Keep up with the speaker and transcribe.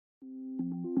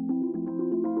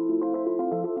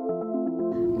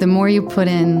The more you put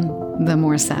in, the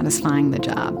more satisfying the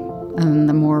job and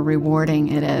the more rewarding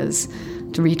it is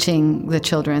to reaching the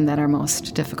children that are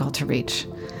most difficult to reach.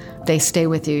 They stay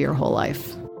with you your whole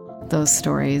life, those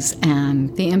stories,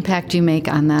 and the impact you make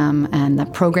on them and the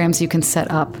programs you can set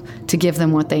up to give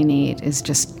them what they need is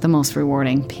just the most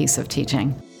rewarding piece of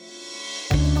teaching.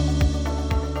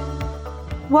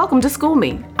 Welcome to School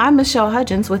Me. I'm Michelle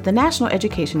Hudgens with the National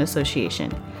Education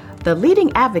Association, the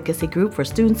leading advocacy group for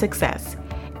student success.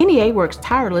 NEA works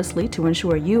tirelessly to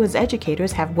ensure you as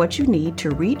educators have what you need to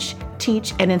reach,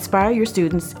 teach, and inspire your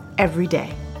students every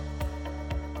day.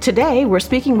 Today, we're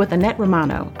speaking with Annette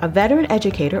Romano, a veteran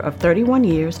educator of 31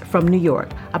 years from New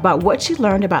York, about what she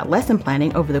learned about lesson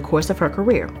planning over the course of her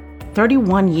career.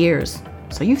 31 years,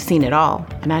 so you've seen it all,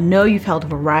 and I know you've held a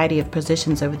variety of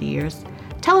positions over the years.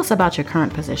 Tell us about your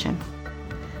current position.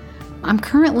 I'm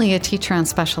currently a teacher on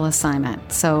special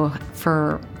assignment, so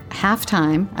for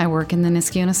half-time, I work in the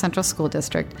Niskayuna Central School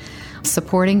District,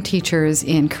 supporting teachers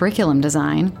in curriculum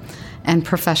design and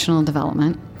professional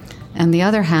development. And the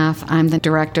other half, I'm the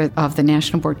director of the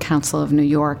National Board Council of New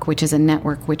York, which is a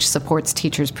network which supports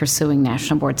teachers pursuing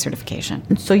national board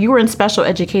certification. So you were in special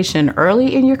education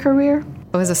early in your career?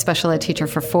 I was a special ed teacher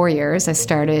for 4 years. I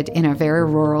started in a very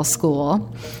rural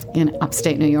school in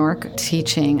upstate New York,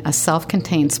 teaching a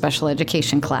self-contained special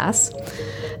education class.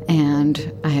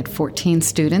 And I had 14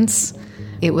 students.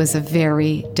 It was a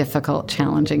very difficult,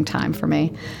 challenging time for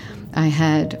me. I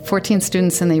had 14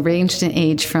 students, and they ranged in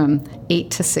age from 8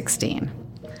 to 16.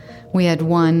 We had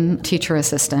one teacher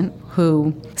assistant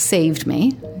who saved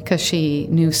me because she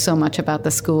knew so much about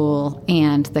the school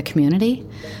and the community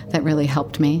that really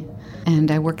helped me.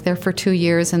 And I worked there for 2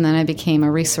 years, and then I became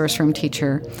a resource room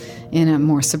teacher in a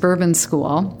more suburban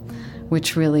school,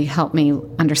 which really helped me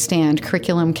understand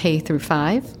curriculum K through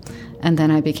 5, and then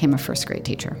I became a first grade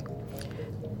teacher.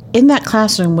 In that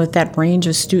classroom with that range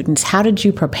of students, how did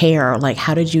you prepare? Like,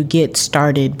 how did you get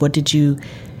started? What did you,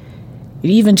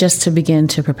 even just to begin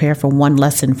to prepare for one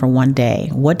lesson for one day,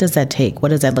 what does that take? What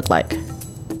does that look like?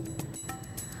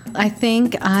 I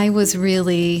think I was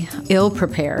really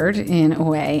ill-prepared in a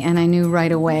way, and I knew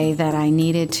right away that I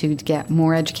needed to get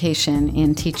more education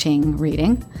in teaching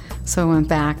reading. So I went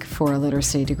back for a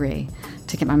literacy degree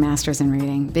to get my master's in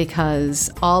reading because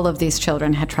all of these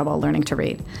children had trouble learning to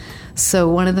read. So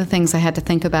one of the things I had to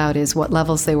think about is what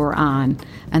levels they were on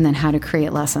and then how to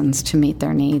create lessons to meet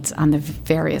their needs on the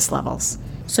various levels.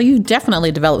 So you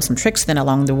definitely developed some tricks then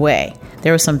along the way.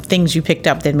 There were some things you picked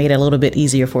up that made it a little bit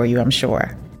easier for you, I'm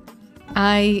sure.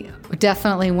 I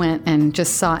definitely went and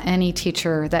just saw any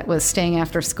teacher that was staying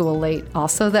after school late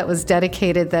also that was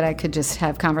dedicated that I could just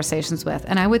have conversations with.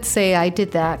 And I would say I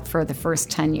did that for the first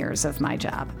 10 years of my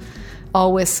job.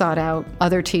 Always sought out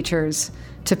other teachers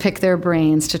to pick their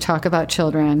brains, to talk about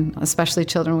children, especially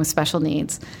children with special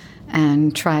needs,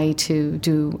 and try to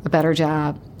do a better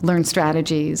job, learn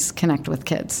strategies, connect with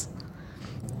kids.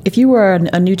 If you were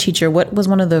a new teacher, what was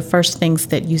one of the first things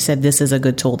that you said, this is a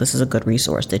good tool, this is a good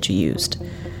resource that you used?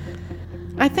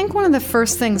 I think one of the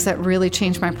first things that really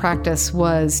changed my practice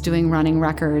was doing running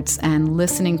records and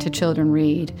listening to children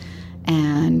read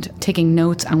and taking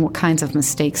notes on what kinds of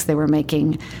mistakes they were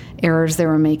making, errors they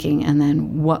were making, and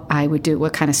then what I would do,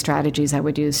 what kind of strategies I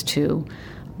would use to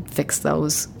fix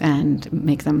those and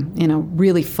make them,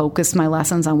 really focus my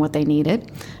lessons on what they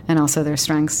needed and also their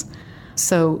strengths.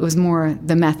 So it was more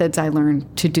the methods I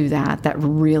learned to do that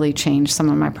really changed some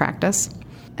of my practice.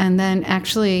 And then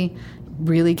actually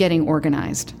really getting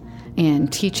organized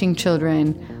and teaching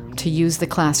children to use the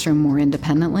classroom more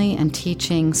independently and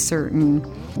teaching certain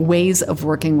ways of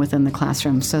working within the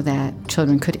classroom so that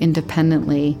children could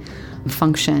independently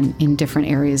function in different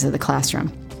areas of the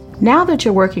classroom. Now that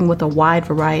you're working with a wide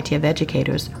variety of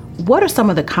educators, what are some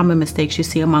of the common mistakes you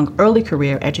see among early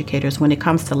career educators when it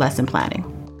comes to lesson planning?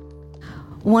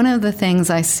 One of the things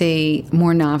I see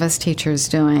more novice teachers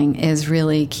doing is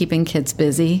really keeping kids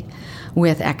busy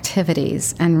with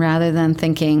activities, and rather than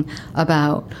thinking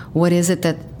about what is it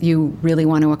that you really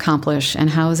want to accomplish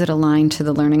and how is it aligned to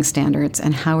the learning standards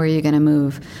and how are you going to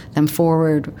move them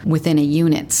forward within a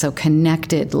unit, so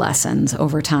connected lessons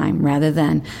over time rather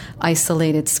than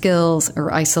isolated skills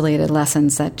or isolated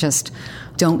lessons that just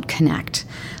don't connect.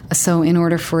 So in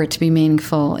order for it to be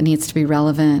meaningful, it needs to be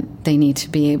relevant. They need to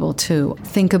be able to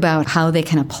think about how they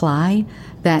can apply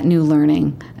that new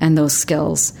learning and those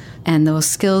skills. And those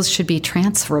skills should be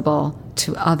transferable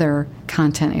to other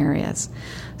content areas.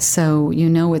 So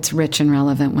it's rich and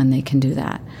relevant when they can do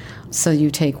that. So you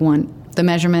take one the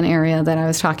measurement area that I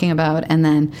was talking about, and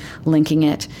then linking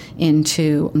it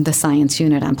into the science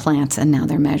unit on plants. And now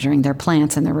they're measuring their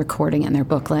plants and they're recording in their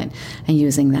booklet and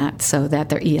using that so that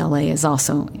their ELA is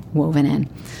also woven in.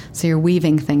 So you're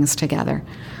weaving things together.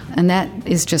 And that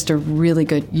is just a really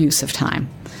good use of time.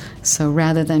 So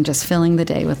rather than just filling the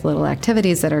day with little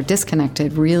activities that are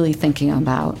disconnected, really thinking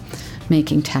about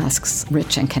making tasks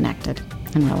rich and connected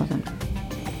and relevant.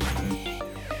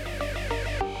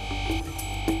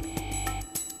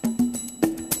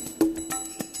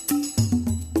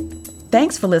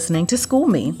 Thanks for listening to School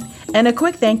Me, and a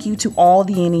quick thank you to all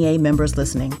the NEA members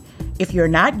listening. If you're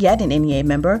not yet an NEA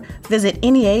member, visit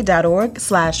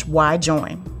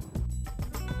nea.org/whyjoin.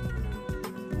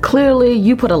 Clearly,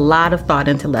 you put a lot of thought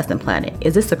into lesson planning.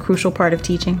 Is this a crucial part of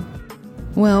teaching?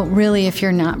 Well, really, if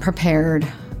you're not prepared,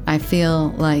 I feel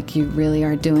like you really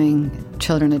are doing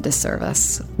children a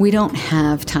disservice. We don't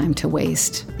have time to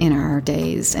waste in our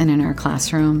days and in our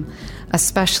classroom,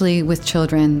 especially with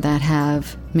children that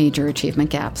have major achievement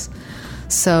gaps.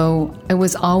 So it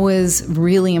was always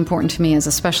really important to me as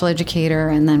a special educator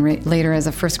and then later as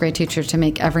a first grade teacher to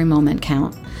make every moment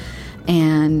count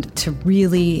and to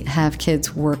really have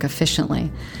kids work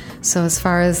efficiently. So as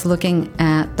far as looking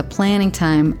at the planning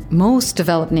time, most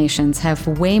developed nations have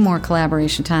way more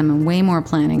collaboration time and way more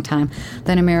planning time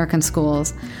than American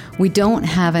schools. We don't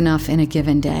have enough in a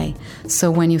given day.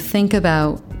 So when you think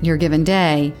about your given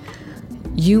day,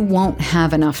 you won't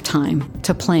have enough time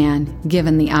to plan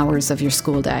given the hours of your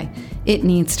school day. It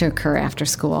needs to occur after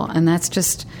school, and that's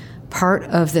just part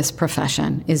of this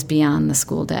profession is beyond the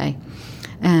school day.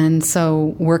 And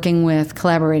so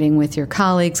collaborating with your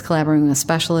colleagues, collaborating with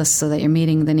specialists so that you're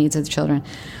meeting the needs of the children.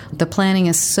 The planning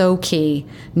is so key,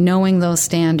 knowing those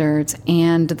standards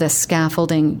and the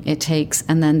scaffolding it takes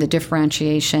and then the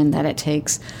differentiation that it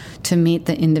takes to meet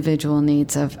the individual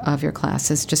needs of your class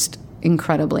is just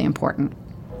incredibly important.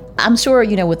 I'm sure,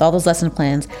 with all those lesson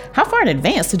plans, how far in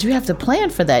advance did you have to plan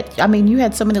for that? I mean, you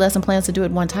had so many lesson plans to do at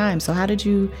one time. So how did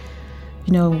you,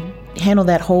 handle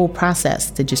that whole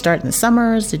process? Did you start in the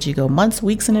summers? Did you go months,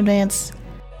 weeks in advance?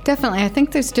 Definitely. I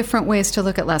think there's different ways to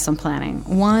look at lesson planning.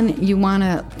 One, you want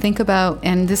to think about,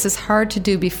 and this is hard to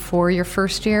do before your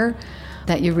first year,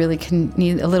 that you really can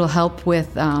need a little help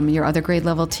with your other grade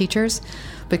level teachers,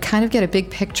 but kind of get a big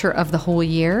picture of the whole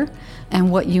year and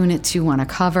what units you want to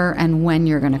cover and when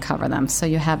you're going to cover them. So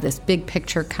you have this big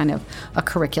picture, kind of a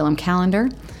curriculum calendar,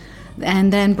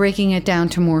 and then breaking it down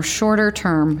to more shorter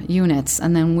term units.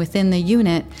 And then within the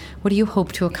unit, what do you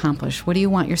hope to accomplish? What do you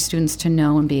want your students to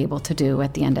know and be able to do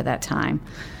at the end of that time?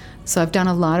 So I've done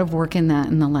a lot of work in that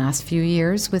in the last few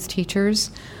years with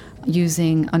teachers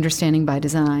using Understanding by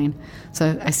Design.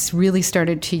 So I really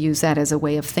started to use that as a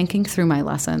way of thinking through my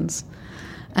lessons.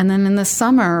 And then in the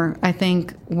summer, I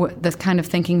think the kind of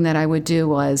thinking that I would do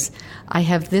was, I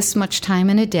have this much time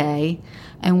in a day,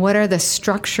 and what are the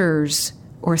structures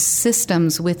or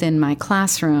systems within my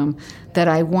classroom that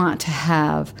I want to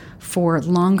have for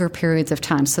longer periods of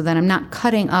time, so that I'm not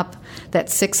cutting up that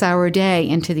 6-hour day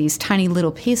into these tiny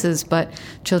little pieces, but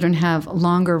children have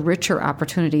longer, richer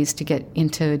opportunities to get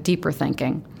into deeper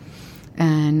thinking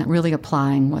and really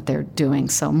applying what they're doing.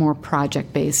 So more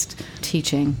project-based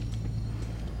teaching.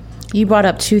 You brought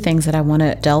up two things that I want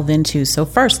to delve into. So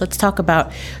first, let's talk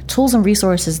about tools and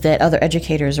resources that other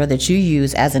educators or that you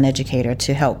use as an educator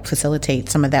to help facilitate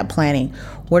some of that planning.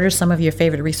 What are some of your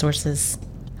favorite resources?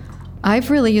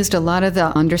 I've really used a lot of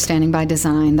the Understanding by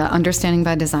Design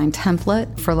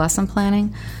template for lesson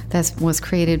planning that was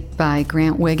created by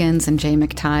Grant Wiggins and Jay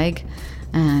McTighe.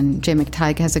 And Jay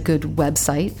McTighe has a good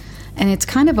website. And it's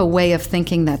kind of a way of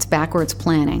thinking that's backwards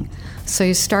planning. So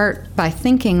you start by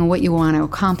thinking what you want to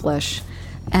accomplish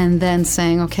and then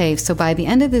saying, okay, so by the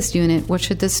end of this unit, what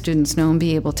should the students know and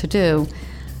be able to do?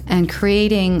 And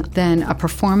creating then a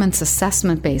performance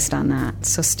assessment based on that.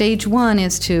 So stage one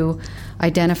is to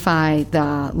identify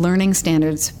the learning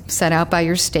standards set out by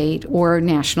your state or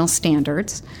national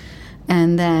standards,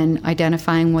 and then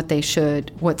identifying what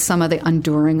some of the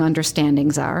enduring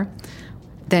understandings are.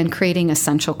 Then creating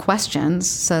essential questions,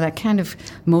 so that kind of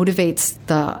motivates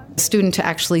the student to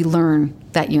actually learn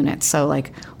that unit. So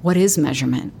like, what is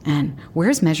measurement, and where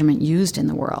is measurement used in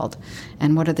the world,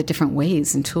 and what are the different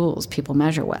ways and tools people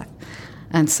measure with?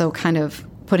 And so kind of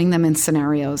putting them in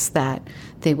scenarios that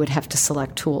they would have to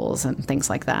select tools and things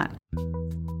like that.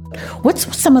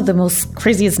 What's some of the most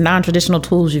craziest non-traditional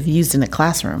tools you've used in the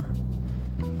classroom?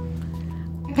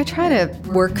 I try to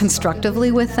work constructively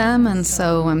with them, and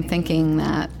so I'm thinking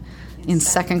that in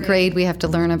second grade we have to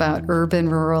learn about urban,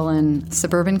 rural, and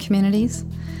suburban communities.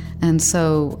 And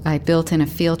so I built in a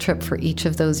field trip for each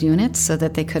of those units so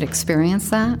that they could experience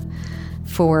that.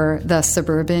 For the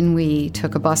Suburban, we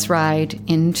took a bus ride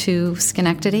into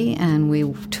Schenectady, and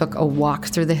we took a walk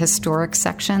through the historic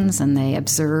sections, and they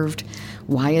observed,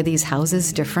 why are these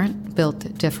houses different,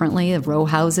 built differently? The row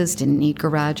houses didn't need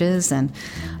garages, and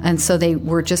so they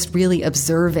were just really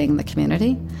observing the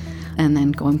community, and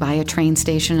then going by a train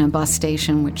station and a bus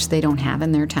station, which they don't have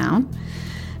in their town.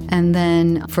 And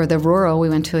then for the rural, we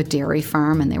went to a dairy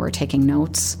farm, and they were taking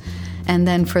notes. And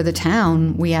then for the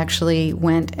town, we actually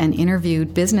went and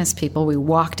interviewed business people. We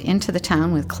walked into the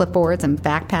town with clipboards and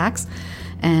backpacks,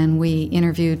 and we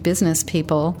interviewed business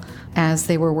people as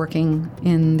they were working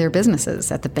in their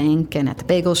businesses at the bank and at the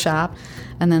bagel shop.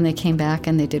 And then they came back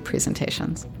and they did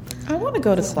presentations. I want to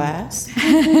go to class.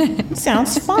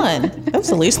 Sounds fun. That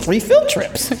was at least 3 field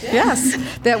trips. Yes,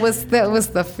 that was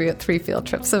the 3 field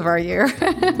trips of our year.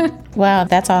 Wow,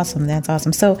 that's awesome. That's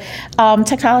awesome. So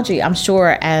technology, I'm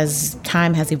sure, as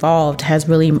time has evolved, has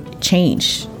really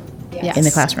changed in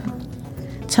the classroom.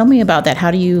 Tell me about that.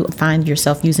 How do you find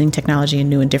yourself using technology in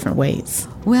new and different ways?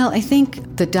 Well, I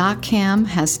think the DocCam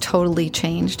has totally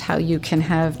changed how you can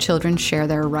have children share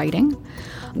their writing,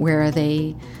 where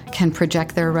they can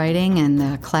project their writing and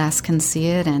the class can see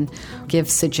it and give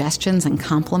suggestions and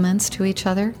compliments to each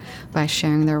other by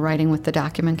sharing their writing with the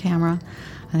document camera.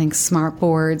 I think smart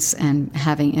boards and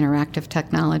having interactive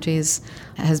technologies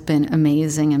has been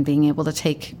amazing, and being able to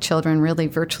take children really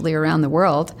virtually around the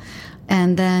world.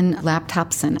 And then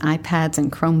laptops and iPads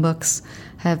and Chromebooks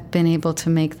have been able to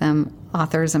make them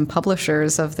authors and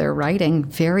publishers of their writing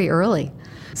very early.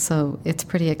 So it's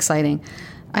pretty exciting.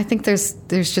 I think there's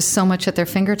just so much at their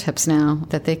fingertips now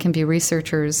that they can be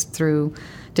researchers through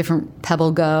different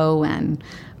PebbleGo and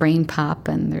BrainPop,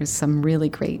 and there's some really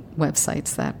great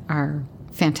websites that are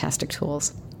fantastic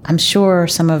tools. I'm sure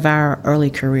some of our early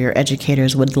career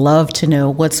educators would love to know,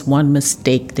 what's one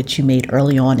mistake that you made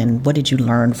early on and what did you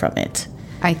learn from it?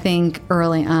 I think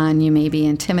early on you may be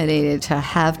intimidated to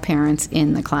have parents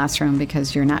in the classroom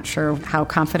because you're not sure how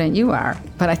confident you are.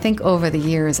 But I think over the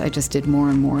years I just did more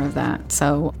and more of that.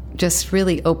 So just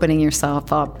really opening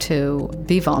yourself up to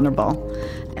be vulnerable.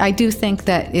 I do think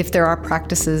that if there are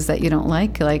practices that you don't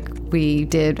like we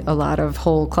did a lot of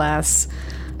whole class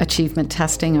achievement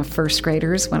testing of first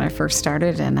graders when I first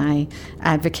started, and I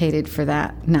advocated for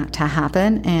that not to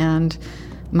happen, and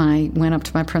went up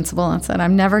to my principal and said,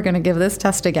 I'm never going to give this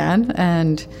test again.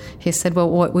 And he said, well,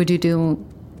 what would you do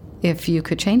if you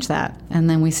could change that? And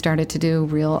then we started to do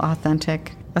real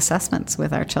authentic assessments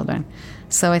with our children.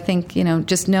 So I think,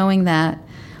 just knowing that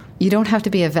you don't have to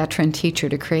be a veteran teacher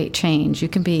to create change. You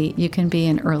can be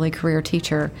an early career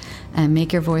teacher and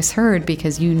make your voice heard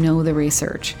because you know the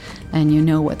research and you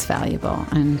know what's valuable,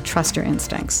 and trust your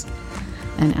instincts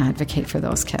and advocate for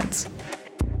those kids.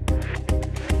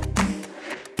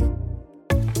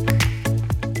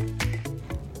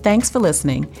 Thanks for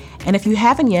listening. And if you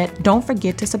haven't yet, don't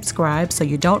forget to subscribe so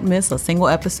you don't miss a single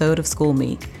episode of School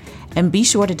Me. And be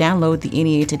sure to download the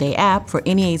NEA Today app for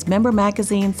NEA's member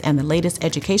magazines and the latest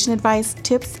education advice,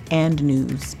 tips, and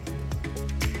news.